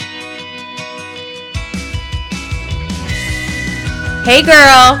Hey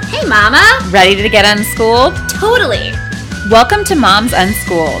girl! Hey mama! Ready to get unschooled? Totally! Welcome to Moms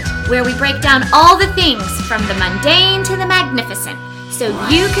Unschooled, where we break down all the things from the mundane to the magnificent, so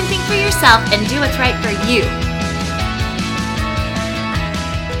you can think for yourself and do what's right for you.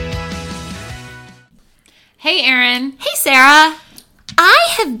 Hey Erin. Hey Sarah. I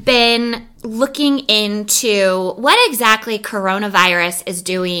have been looking into what exactly coronavirus is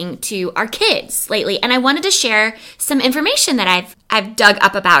doing to our kids lately, and I wanted to share some information that I've dug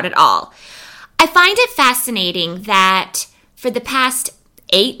up about it all. I find it fascinating that for the past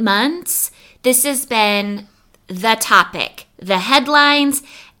 8 months, this has been the topic, the headlines,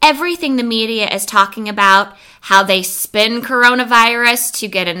 everything the media is talking about, how they spin coronavirus to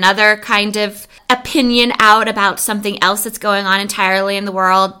get another kind of opinion out about something else that's going on entirely in the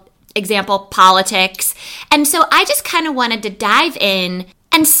world. Example, politics. And so I just kind of wanted to dive in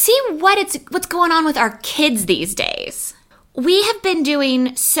and see what's going on with our kids these days. We have been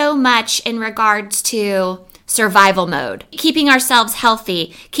doing so much in regards to survival mode, keeping ourselves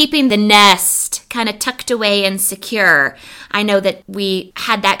healthy, keeping the nest kind of tucked away and secure. I know that we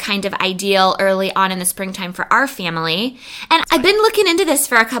had that kind of ideal early on in the springtime for our family. And I've been looking into this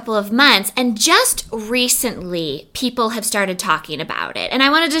for a couple of months, and just recently people have started talking about it. And I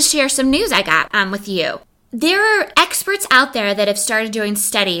wanted to share some news I got with you. There are experts out there that have started doing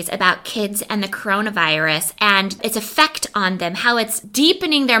studies about kids and the coronavirus and its effect on them, how it's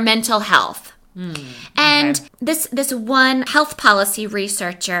deepening their mental health. And this one health policy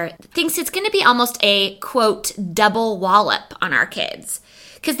researcher thinks it's going to be almost a, quote, double wallop on our kids.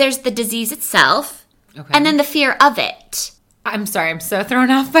 Because there's the disease itself, and then the fear of it. I'm sorry, I'm so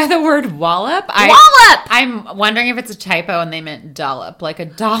thrown off by the word wallop. Wallop! I'm wondering if it's a typo and they meant dollop, like a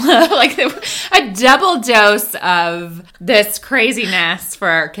dollop, like a double dose of this craziness for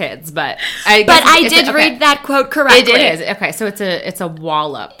our kids. But I did read that quote correctly. It is. Okay, so it's a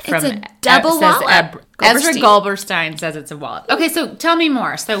wallop. It's a double wallop. Ezra Goldberstein says it's a wallop. Okay, so tell me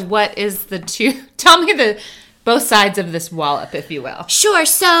more. So what is tell me both sides of this wallop, if you will. Sure,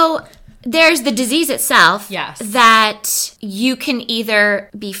 so there's the disease itself. Yes. That you can either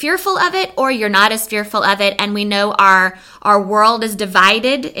be fearful of it or you're not as fearful of it. And we know our world is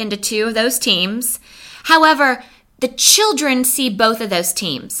divided into two of those teams. However, the children see both of those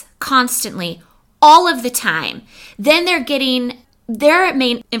teams constantly, all of the time. Then they're getting their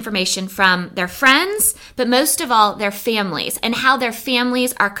main information from their friends, but most of all, their families and how their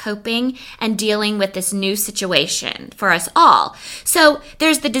families are coping and dealing with this new situation for us all. So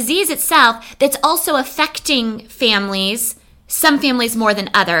there's the disease itself that's also affecting families, some families more than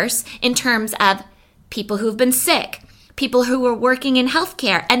others, in terms of people who've been sick, people who were working in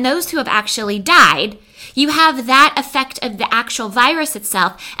healthcare, and those who have actually died. You have that effect of the actual virus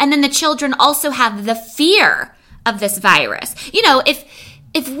itself, and then the children also have the fear of this virus. You know,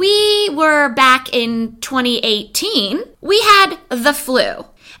 if we were back in 2018, we had the flu.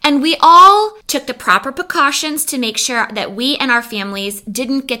 And we all took the proper precautions to make sure that we and our families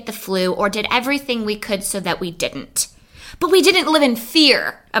didn't get the flu or did everything we could so that we didn't. But we didn't live in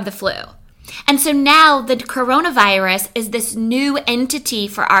fear of the flu. And so now the coronavirus is this new entity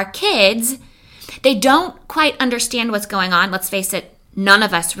for our kids. They don't quite understand what's going on. Let's face it, none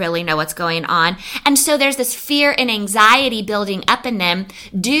of us really know what's going on. And so there's this fear and anxiety building up in them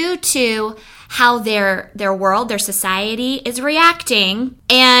due to how their world, their society is reacting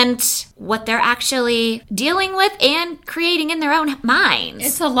and what they're actually dealing with and creating in their own minds.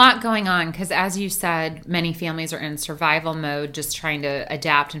 It's a lot going on because, as you said, many families are in survival mode, just trying to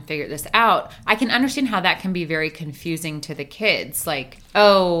adapt and figure this out. I can understand how that can be very confusing to the kids. Like,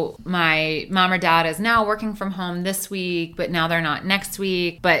 oh, my mom or dad is now working from home this week, but now they're not next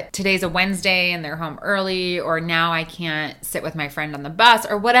week. But today's a Wednesday and they're home early, or now I can't sit with my friend on the bus,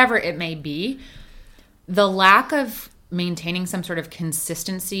 or whatever it may be. The lack of maintaining some sort of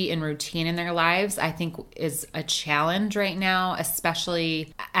consistency and routine in their lives, I think, is a challenge right now,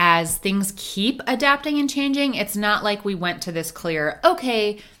 especially as things keep adapting and changing. It's not like we went to this clear,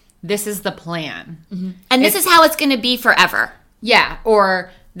 okay, this is the plan. Mm-hmm. And this is how it's going to be forever. Yeah,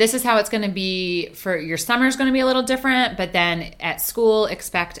 or this is how it's going to be for your summer's going to be a little different, but then at school,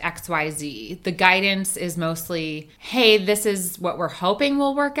 expect XYZ. The guidance is mostly, hey, this is what we're hoping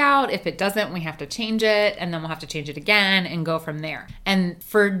will work out. If it doesn't, we have to change it, and then we'll have to change it again and go from there. And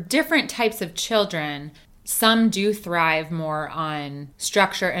for different types of children, some do thrive more on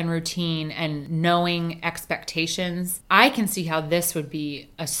structure and routine and knowing expectations. I can see how this would be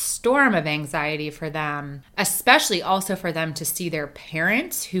a storm of anxiety for them, especially also for them to see their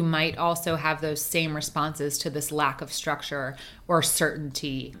parents who might also have those same responses to this lack of structure or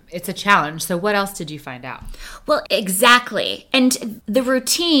certainty. It's a challenge. So what else did you find out? Well, exactly. And the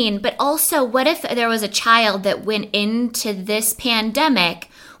routine, but also what if there was a child that went into this pandemic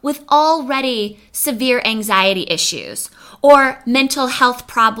with already severe anxiety issues or mental health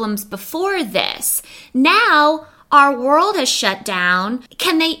problems before this? Now, our world has shut down.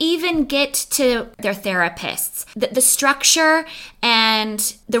 Can they even get to their therapists? The structure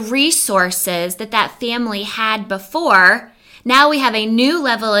and the resources that family had before, now we have a new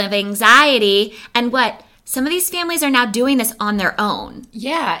level of anxiety. And some of these families are now doing this on their own.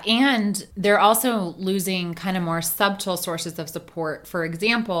 Yeah, and they're also losing kind of more subtle sources of support. For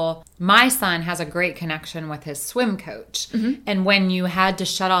example, my son has a great connection with his swim coach. Mm-hmm. And when you had to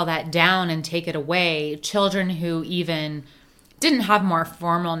shut all that down and take it away, children who even didn't have more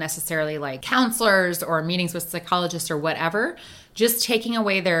formal necessarily like counselors or meetings with psychologists or whatever, just taking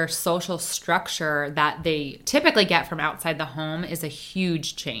away their social structure that they typically get from outside the home is a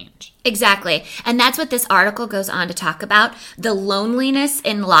huge change. Exactly. And that's what this article goes on to talk about, the loneliness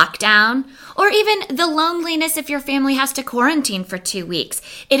in lockdown, or even the loneliness if your family has to quarantine for 2 weeks.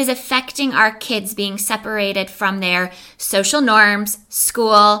 It is affecting our kids being separated from their social norms,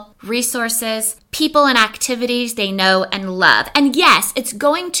 school, resources, people and activities they know and love. And yes, it's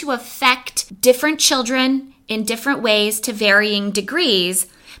going to affect different children in different ways to varying degrees,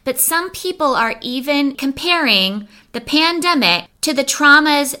 but some people are even comparing the pandemic to the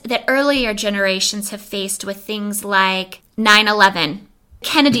traumas that earlier generations have faced with things like 9/11,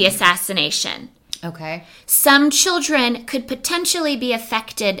 Kennedy assassination. Okay. Some children could potentially be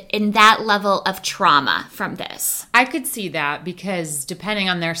affected in that level of trauma from this. I could see that because depending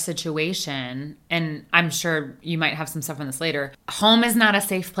on their situation, and I'm sure you might have some stuff on this later, home is not a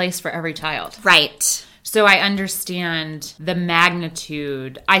safe place for every child. Right. So I understand the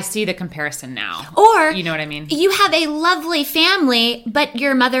magnitude. I see the comparison now. Or, you know what I mean? You have a lovely family, but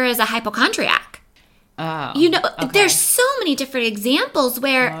your mother is a hypochondriac. Oh, okay. There's so many different examples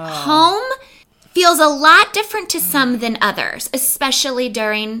where home feels a lot different to some than others, especially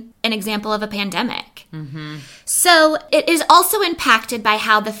during an example of a pandemic. Mm-hmm. So it is also impacted by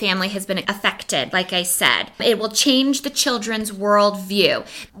how the family has been affected, like I said. It will change the children's worldview.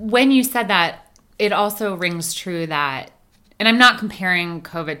 When you said that, it also rings true that, and I'm not comparing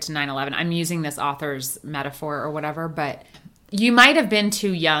COVID to 9/11, I'm using this author's metaphor or whatever, but you might have been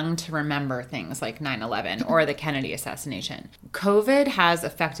too young to remember things like 9/11 or the Kennedy assassination. COVID has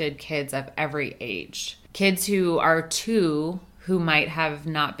affected kids of every age. Kids who are 2 who might have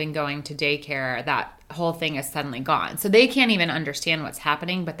not been going to daycare, that whole thing is suddenly gone. So they can't even understand what's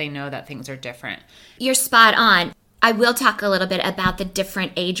happening, but they know that things are different. You're spot on. I will talk a little bit about the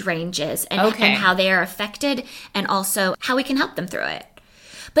different age ranges and how they are affected and also how we can help them through it.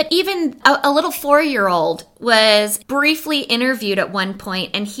 But even a little 4-year-old was briefly interviewed at one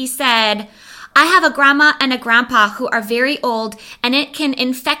point, and he said, I have a grandma and a grandpa who are very old, and it can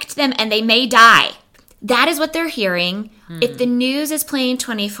infect them and they may die. That is what they're hearing. If the news is playing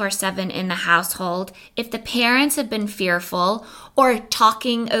 24/7 in the household, if the parents have been fearful or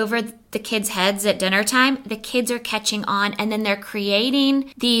talking over the kids' heads at dinner time, the kids are catching on, and then they're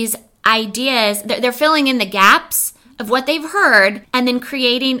creating these ideas. They're filling in the gaps of what they've heard and then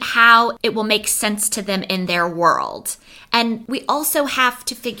creating how it will make sense to them in their world. And we also have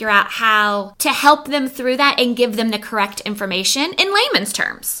to figure out how to help them through that and give them the correct information in layman's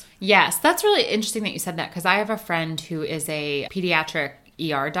terms. Yes, that's really interesting that you said that, because I have a friend who is a pediatric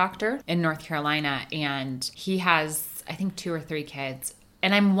ER doctor in North Carolina, and he has, I think, 2 or 3 kids.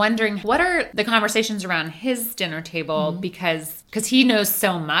 And I'm wondering, what are the conversations around his dinner table? Because he knows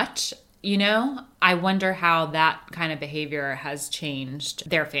so much, I wonder how that kind of behavior has changed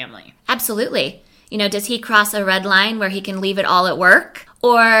their family. Absolutely. Does he cross a red line where he can leave it all at work?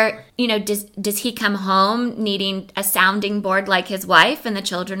 Or, does he come home needing a sounding board like his wife and the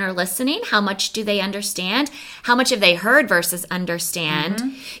children are listening? How much do they understand? How much have they heard versus understand?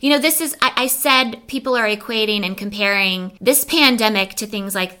 Mm-hmm. This is, I said people are equating and comparing this pandemic to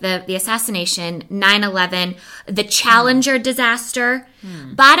things like the assassination, 9/11, the Challenger disaster.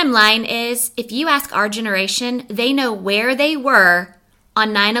 Bottom line is, if you ask our generation, they know where they were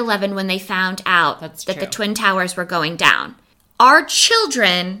on 9/11 when they found out that the Twin Towers were going down. Our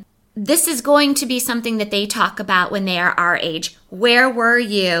children this is going to be something that they talk about when they are our age. Where were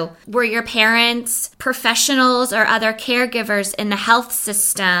you? Were your parents professionals or other caregivers in the health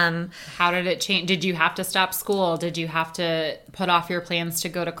system? How did it change? Did you have to stop school? Did you have to put off your plans to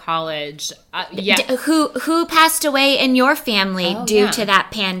go to college? Who passed away in your family due to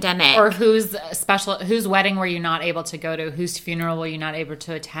that pandemic? Or whose wedding were you not able to go to? Whose funeral were you not able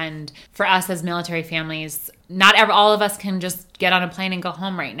to attend? For us as military families, not all of us can just get on a plane and go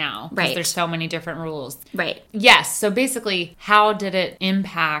home right now. Right. There's so many different rules. Right. Yes. So basically, how did it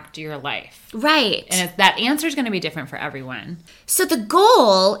impact your life? Right. And that answer is going to be different for everyone. So the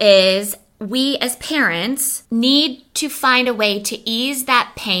goal is we as parents need to find a way to ease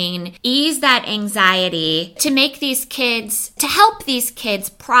that pain, ease that anxiety, to make these kids, to help these kids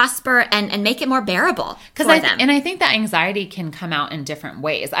prosper and make it more bearable for them. And I think that anxiety can come out in different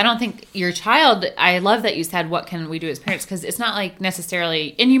ways. I don't think your child, I love that you said, what can we do as parents? Because it's not like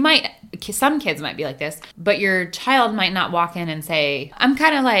necessarily, and some kids might be like this, but your child might not walk in and say, I'm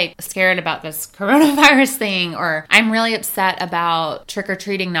kind of like scared about this coronavirus thing, or I'm really upset about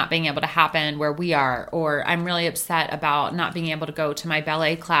trick-or-treating not being able to happen where we are, or I'm really upset about not being able to go to my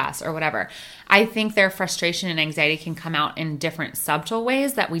ballet class or whatever. I think their frustration and anxiety can come out in different subtle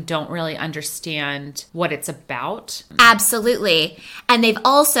ways that we don't really understand what it's about. Absolutely. And they've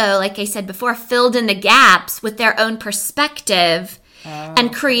also, like I said before, filled in the gaps with their own perspective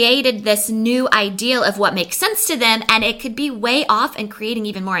and created this new ideal of what makes sense to them, and it could be way off and creating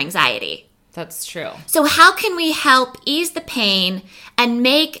even more anxiety. That's true. So how can we help ease the pain and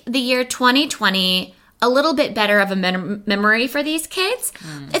make the year 2020 a little bit better of a memory for these kids?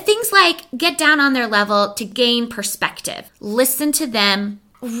 Things like get down on their level to gain perspective. Listen to them.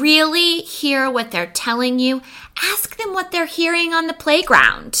 Really hear what they're telling you. Ask them what they're hearing on the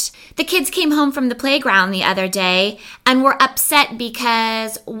playground. The kids came home from the playground the other day and were upset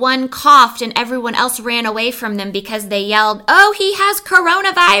because one coughed and everyone else ran away from them because they yelled, "Oh, he has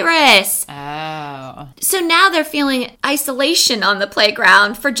coronavirus." Oh. So now they're feeling isolation on the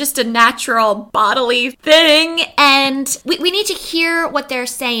playground for just a natural bodily thing. And we need to hear what they're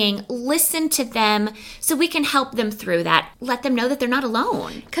saying, listen to them so we can help them through that. Let them know that they're not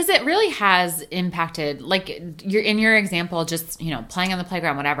alone. Because it really has impacted, like in your example, just, playing on the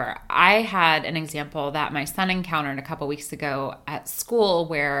playground, whatever. I had an example that my son encountered a couple weeks ago at school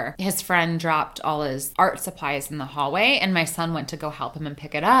where his friend dropped all his art supplies in the hallway and my son went to go help him and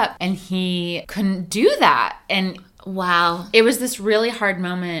pick it up and he couldn't do that. And wow. It was this really hard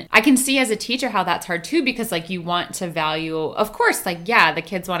moment. I can see as a teacher how that's hard too, because you want to value, of course, the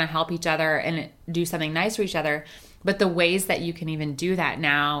kids want to help each other and do something nice for each other. But the ways that you can even do that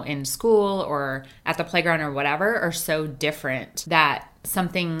now in school or at the playground or whatever are so different that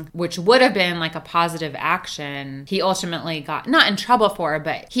something which would have been like a positive action, he ultimately got not in trouble for,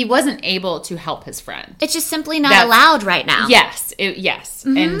 but he wasn't able to help his friend. It's just simply not allowed right now. Yes.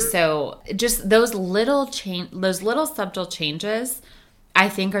 Mm-hmm. And so just those little subtle changes, I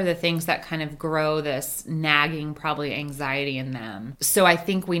think, are the things that kind of grow this nagging, probably anxiety in them. So I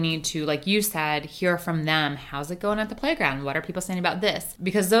think we need to, like you said, hear from them. How's it going at the playground? What are people saying about this?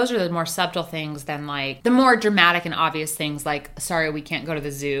 Because those are the more subtle things than the more dramatic and obvious things like, sorry, we can't go to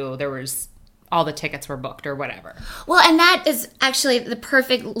the zoo. All the tickets were booked or whatever. Well, and that is actually the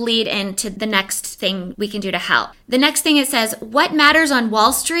perfect lead into the next thing we can do to help. The next thing it says, what matters on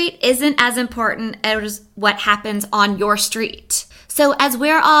Wall Street isn't as important as what happens on your street. So as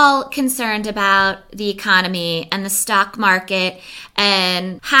we're all concerned about the economy and the stock market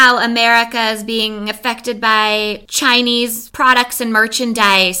and how America is being affected by Chinese products and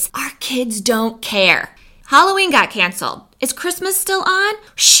merchandise, our kids don't care. Halloween got canceled. Is Christmas still on?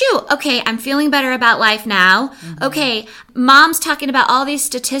 Shoot. Okay, I'm feeling better about life now. Mm-hmm. Okay, mom's talking about all these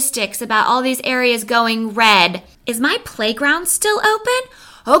statistics about all these areas going red. Is my playground still open?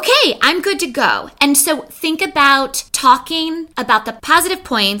 Okay, I'm good to go. And so think about talking about the positive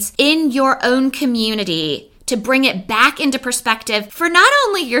points in your own community to bring it back into perspective for not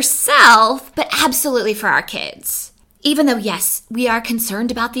only yourself, but absolutely for our kids. Even though, yes, we are concerned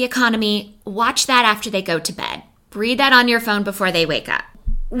about the economy, watch that after they go to bed. Read that on your phone before they wake up.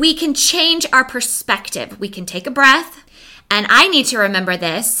 We can change our perspective. We can take a breath. And I need to remember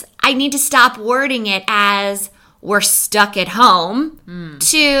this. I need to stop wording it as we're stuck at home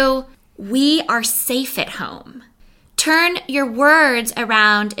to we are safe at home. Turn your words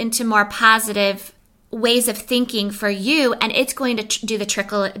around into more positive ways of thinking for you, and it's going to do the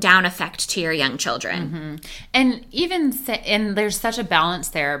trickle-down effect to your young children. Mm-hmm. And there's such a balance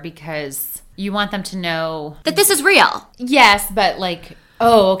there because you want them to know that this is real. Yes, but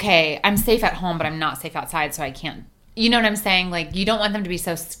oh, okay, I'm safe at home, but I'm not safe outside, so I can't You know what I'm saying? Like, you don't want them to be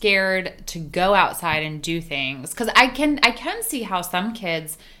so scared to go outside and do things. Because I can see how some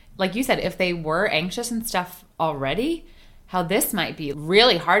kids, like you said, if they were anxious and stuff already, how this might be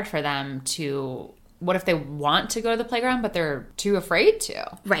really hard for them to... What if they want to go to the playground, but they're too afraid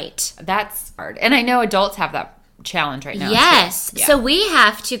to? Right. That's hard. And I know adults have that challenge right now. Yes. Yeah. So we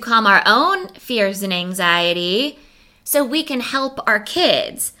have to calm our own fears and anxiety so we can help our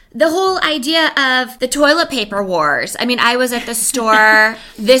kids. The whole idea of the toilet paper wars. I mean, I was at the store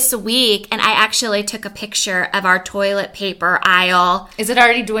this week and I actually took a picture of our toilet paper aisle. Is it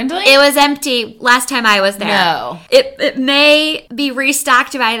already dwindling? It was empty last time I was there. No. It may be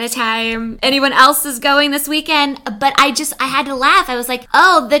restocked by the time anyone else is going this weekend, but I had to laugh. I was like,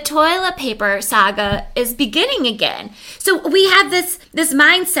 oh, the toilet paper saga is beginning again. So we have this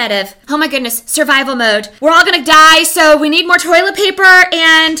mindset of, oh my goodness, survival mode. We're all gonna die, so we need more toilet paper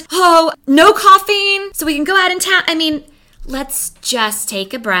and no coughing so we can go out in town. I mean, let's just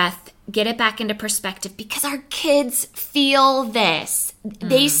take a breath, get it back into perspective, because our kids feel this.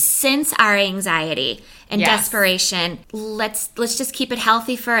 They sense our anxiety and desperation. Let's just keep it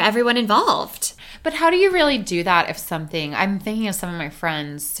healthy for everyone involved. But how do you really do that if something... I'm thinking of some of my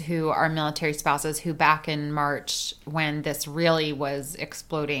friends who are military spouses who back in March, when this really was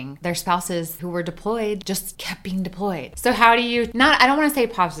exploding, their spouses who were deployed just kept being deployed. So how do you... I don't want to say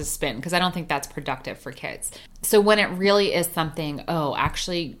positive spin, because I don't think that's productive for kids. So when it really is something, oh,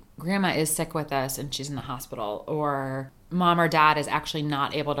 actually, grandma is sick with us and she's in the hospital, or... mom or dad is actually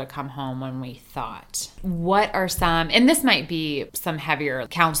not able to come home when we thought. What are some, and this might be some heavier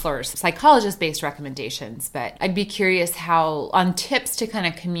counselors, psychologist-based recommendations, but I'd be curious on tips to kind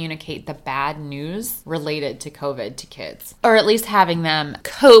of communicate the bad news related to COVID to kids, or at least having them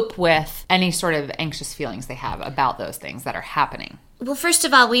cope with any sort of anxious feelings they have about those things that are happening. Well, first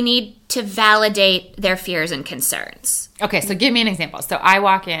of all, we need to validate their fears and concerns. Okay, so give me an example. So I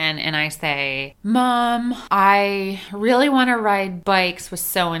walk in and I say, Mom, I really want to ride bikes with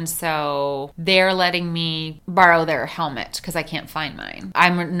so-and-so. They're letting me borrow their helmet because I can't find mine.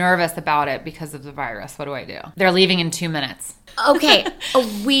 I'm nervous about it because of the virus. What do I do? They're leaving in 2 minutes. Okay,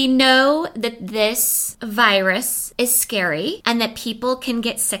 we know that this virus is scary and that people can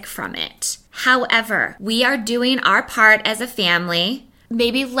get sick from it. However, we are doing our part as a family.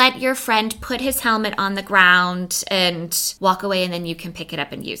 Maybe let your friend put his helmet on the ground and walk away, and then you can pick it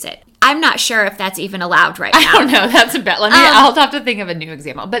up and use it. I'm not sure if that's even allowed right now. I don't know. That's a bit. I'll have to think of a new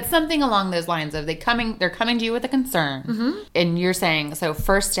example. But something along those lines of they're coming to you with a concern, and you're saying, so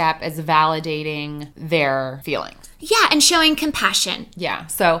first step is validating their feelings. Yeah, and showing compassion. Yeah.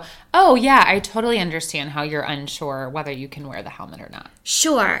 So, oh yeah, I totally understand how you're unsure whether you can wear the helmet or not.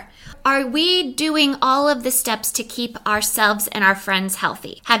 Sure. Are we doing all of the steps to keep ourselves and our friends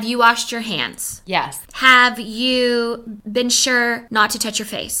healthy? Have you washed your hands? Yes. Have you been sure not to touch your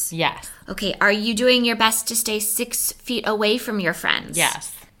face? Yes. Okay, are you doing your best to stay 6 feet away from your friends?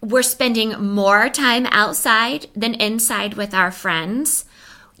 Yes. We're spending more time outside than inside with our friends.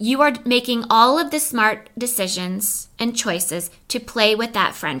 You are making all of the smart decisions and choices to play with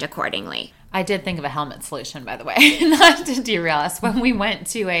that friend accordingly. I did think of a helmet solution, by the way, not to derail us. When we went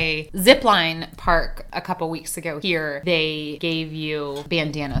to a zipline park a couple weeks ago here, they gave you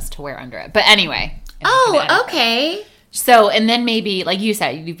bandanas to wear under it. But anyway. Oh, okay. So, and then maybe, like you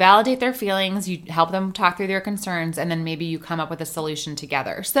said, you validate their feelings, you help them talk through their concerns, and then maybe you come up with a solution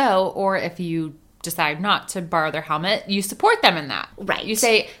together. So, or if you decide not to borrow their helmet, you support them in that. Right. You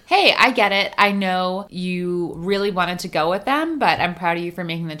say, hey, I get it. I know you really wanted to go with them, but I'm proud of you for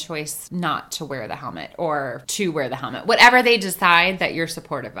making the choice not to wear the helmet or to wear the helmet. Whatever they decide that you're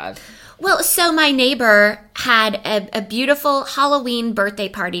supportive of. Well, so my neighbor had a beautiful Halloween birthday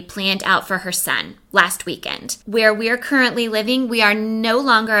party planned out for her son last weekend. Where we are currently living, we are no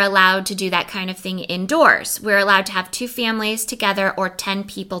longer allowed to do that kind of thing indoors. We're allowed to have 2 families together or 10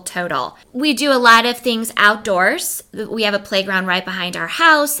 people total. We do a lot of things outdoors. We have a playground right behind our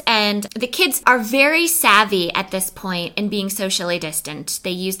house, and the kids are very savvy at this point in being socially distant.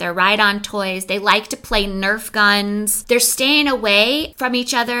 They use their ride-on toys. They like to play Nerf guns. They're staying away from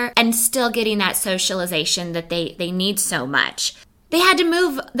each other and still getting that socialization that they need so much. They had to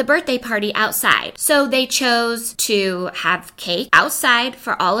move the birthday party outside. So they chose to have cake outside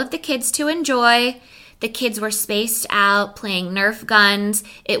for all of the kids to enjoy. The kids were spaced out playing Nerf guns.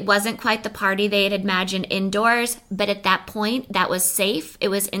 It wasn't quite the party they had imagined indoors, but at that point, that was safe. It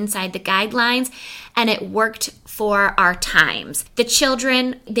was inside the guidelines, and it worked for our times. The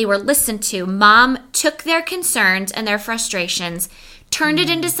children, they were listened to. Mom took their concerns and their frustrations, turned it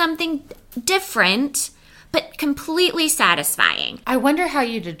into something different, but completely satisfying. I wonder how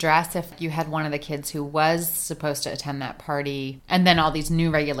you'd address if you had one of the kids who was supposed to attend that party and then all these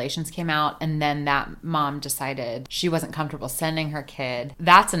new regulations came out and then that mom decided she wasn't comfortable sending her kid.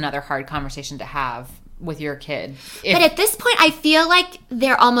 That's another hard conversation to have with your kid. But at this point, I feel like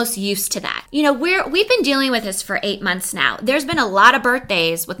they're almost used to that. You know, we've been dealing with this for 8 months now. There's been a lot of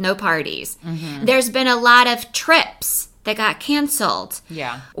birthdays with no parties. Mm-hmm. There's been a lot of trips that got canceled.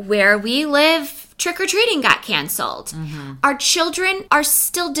 Yeah. Where we live, trick-or-treating got canceled. Mm-hmm. Our children are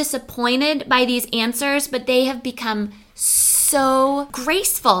still disappointed by these answers, but they have become so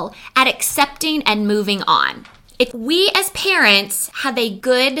graceful at accepting and moving on. If we as parents have a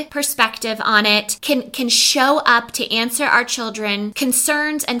good perspective on it, can show up to answer our children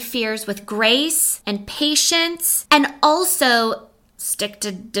concerns and fears with grace and patience, and also stick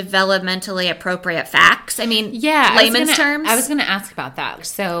to developmentally appropriate facts. I mean, layman's terms. I was going to ask about that.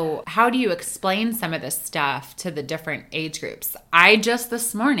 So how do you explain some of this stuff to the different age groups? I just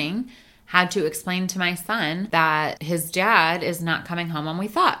this morning had to explain to my son that his dad is not coming home when we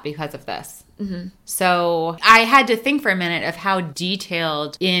thought because of this. Mm-hmm. So I had to think for a minute of how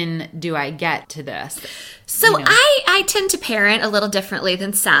detailed in do I get to this. So you know. I tend to parent a little differently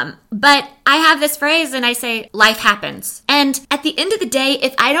than some, but I have this phrase and I say, life happens. And at the end of the day,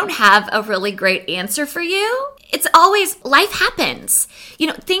 if I don't have a really great answer for you, it's always life happens. You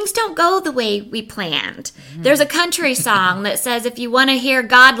know, things don't go the way we planned. Mm-hmm. There's a country song that says, if you want to hear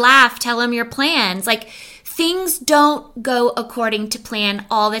God laugh, tell him your plans. Like, things don't go according to plan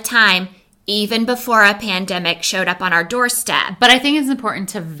all the time, even before a pandemic showed up on our doorstep. But I think it's important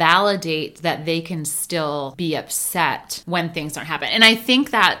to validate that they can still be upset when things don't happen. And I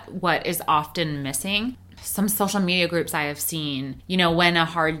think that what is often missing, some social media groups I have seen, you know, when a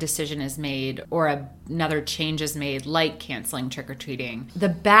hard decision is made or another change is made, like canceling trick-or-treating, the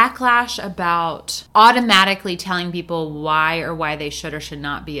backlash about automatically telling people why they should or should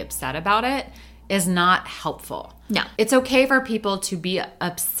not be upset about it is not helpful. No. It's okay for people to be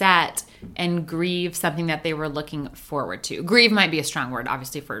upset and grieve something that they were looking forward to. Grieve might be a strong word,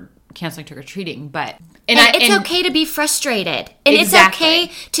 obviously, for canceling trick-or-treating, but... It's okay to be frustrated. And exactly.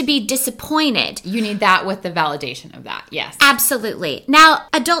 It's okay to be disappointed. You need that with the validation of that, yes. Absolutely. Now,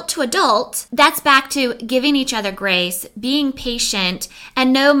 adult to adult, that's back to giving each other grace, being patient,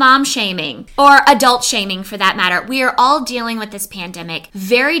 and no mom shaming, or adult shaming for that matter. We are all dealing with this pandemic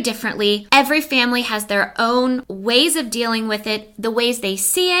very differently. Every family has their own ways of dealing with it, the ways they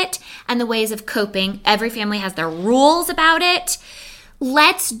see it, and the ways of coping. Every family has their rules about it.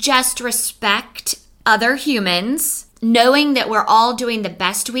 Let's just respect other humans, knowing that we're all doing the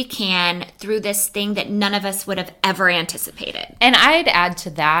best we can through this thing that none of us would have ever anticipated. And I'd add to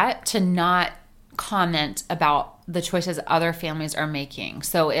that to not comment about the choices other families are making.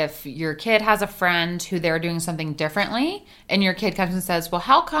 So if your kid has a friend who they're doing something differently and your kid comes and says, well,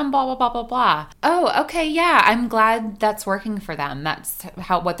 how come blah, blah, blah, blah, blah. Oh, okay, yeah, I'm glad that's working for them. That's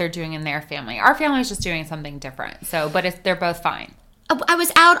what they're doing in their family. Our family is just doing something different. So, but they're both fine. I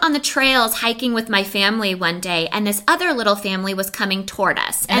was out on the trails hiking with my family one day, and this other little family was coming toward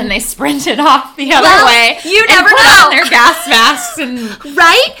us. And they sprinted off the other way. You never know. On their gas masks and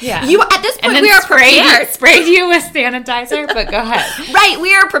right? Yeah. At this point, we are prepared. Sprayed you with sanitizer, but go ahead. Right,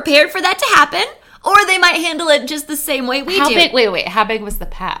 we are prepared for that to happen, or they might handle it just the same way we do. Wait, how big was the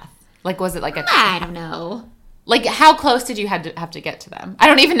path? Like, was it like I don't know. Like, how close did you have to get to them? I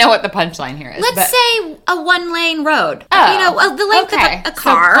don't even know what the punchline here is. Let's say a one-lane road. Oh, you know, the length of a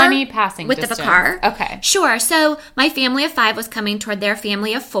car. So plenty passing width distance. Of a car. Okay. Sure. So my family of 5 was coming toward their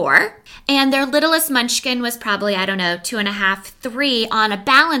family of 4. And their littlest munchkin was probably, 2.5, 3 on a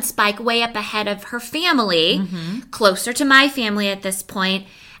balance bike way up ahead of her family, closer to my family at this point,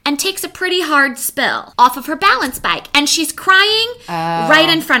 and takes a pretty hard spill off of her balance bike. And she's crying right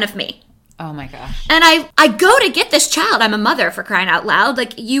in front of me. Oh my gosh. And I go to get this child. I'm a mother, for crying out loud.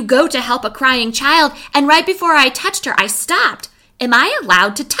 Like, you go to help a crying child. And right before I touched her, I stopped. Am I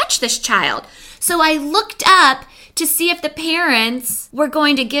allowed to touch this child? So I looked up to see if the parents were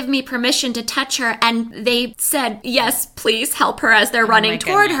going to give me permission to touch her. And they said, yes, please help her as they're running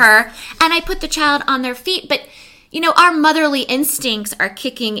toward her. And I put the child on their feet. But, our motherly instincts are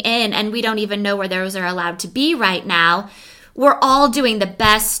kicking in, and we don't even know where those are allowed to be right now. We're all doing the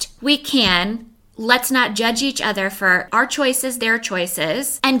best we can. Let's not judge each other for our choices, their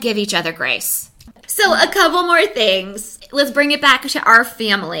choices, and give each other grace. So a couple more things. Let's bring it back to our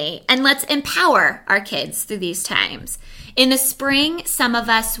family, and let's empower our kids through these times. In the spring, some of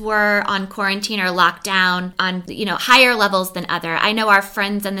us were on quarantine or lockdown on, higher levels than other. I know our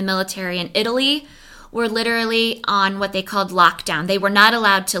friends in the military in Italy were literally on what they called lockdown. They were not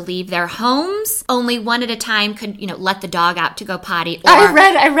allowed to leave their homes. Only one at a time could, let the dog out to go potty. Or,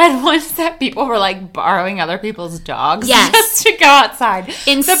 I read once that people were like borrowing other people's dogs just to go outside.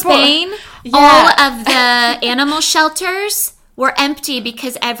 In Spain, all of the animal shelters were empty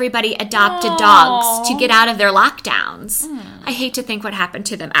because everybody adopted dogs to get out of their lockdowns. I hate to think what happened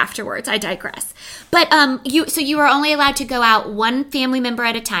to them afterwards. I digress. But you were only allowed to go out one family member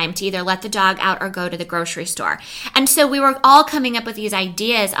at a time to either let the dog out or go to the grocery store. And so we were all coming up with these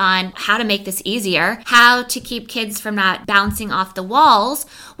ideas on how to make this easier, how to keep kids from not bouncing off the walls.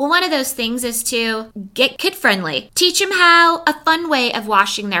 Well, one of those things is to get kid-friendly. Teach them a fun way of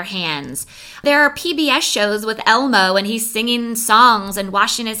washing their hands. There are PBS shows with Elmo and he's singing songs and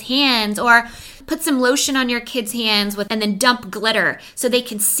washing his hands, or put some lotion on your kids' hands and then dump glitter so they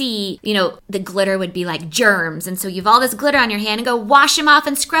can see, the glitter would be like germs. And so you have all this glitter on your hand and go wash them off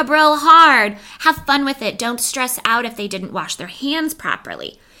and scrub real hard. Have fun with it. Don't stress out if they didn't wash their hands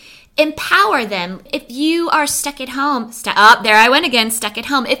properly. Empower them. If you are stuck at home, stuck at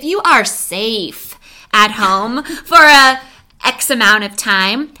home. If you are safe at home for a X amount of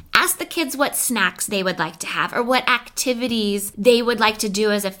time, ask the kids what snacks they would like to have or what activities they would like to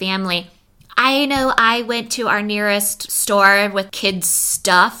do as a family. I know I went to our nearest store with kids'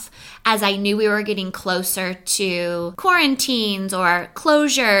 stuff as I knew we were getting closer to quarantines or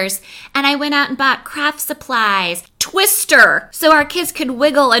closures. And I went out and bought craft supplies, Twister, so our kids could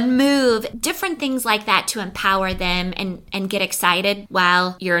wiggle and move, different things like that to empower them and get excited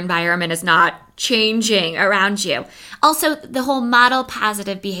while your environment is not changing around you. Also, the whole model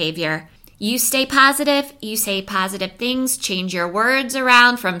positive behavior. You stay positive, you say positive things, change your words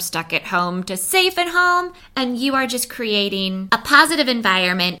around from stuck at home to safe at home, and you are just creating a positive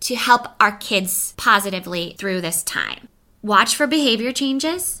environment to help our kids positively through this time. Watch for behavior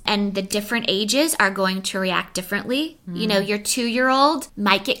changes, and the different ages are going to react differently. Your 2-year-old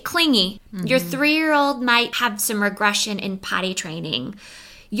might get clingy. Your 3-year-old might have some regression in potty training.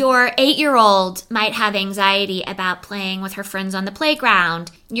 Your 8-year-old might have anxiety about playing with her friends on the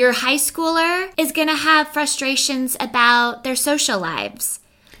playground. Your high schooler is going to have frustrations about their social lives.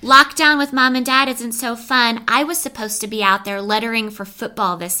 Lockdown with mom and dad isn't so fun. I was supposed to be out there lettering for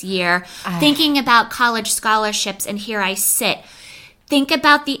football this year, thinking about college scholarships, and here I sit. Think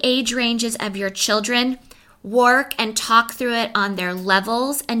about the age ranges of your children. Work and talk through it on their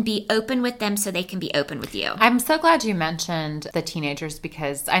levels and be open with them so they can be open with you. I'm so glad you mentioned the teenagers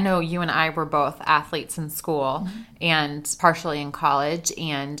because I know you and I were both athletes in school and partially in college.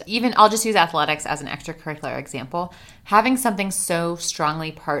 And even I'll just use athletics as an extracurricular example. Having something so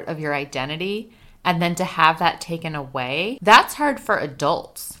strongly part of your identity and then to have that taken away, that's hard for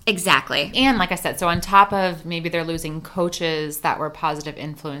adults. Exactly. And like I said, so on top of maybe they're losing coaches that were positive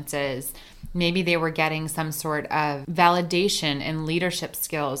influences, maybe they were getting some sort of validation and leadership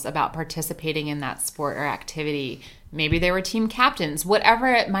skills about participating in that sport or activity. Maybe they were team captains, whatever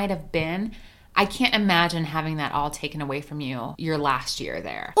it might have been. I can't imagine having that all taken away from you your last year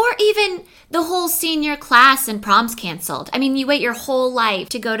there. Or even the whole senior class and prom's canceled. I mean, you wait your whole life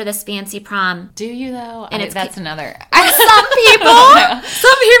to go to this fancy prom. Do you though? And that's another. Some people.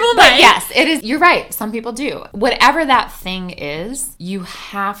 Some people might. But yes, it is. You're right. Some people do. Whatever that thing is, you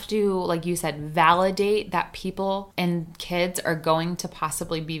have to, like you said, validate that people and kids are going to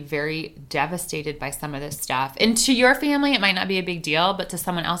possibly be very devastated by some of this stuff. And to your family, it might not be a big deal, but to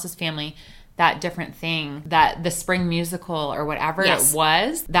someone else's family, that different thing, that the spring musical or whatever it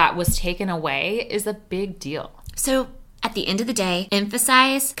was that was taken away is a big deal. So at the end of the day,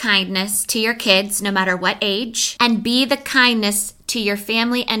 emphasize kindness to your kids no matter what age, and be the kindness to your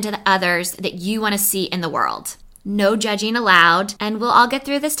family and to the others that you want to see in the world. No judging allowed, and we'll all get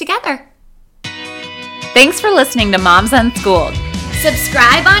through this together. Thanks for listening to Moms Unschooled.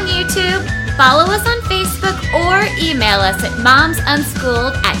 Subscribe on YouTube, follow us on Facebook, or email us at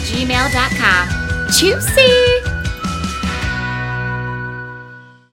momsunschooled@gmail.com. Juicy!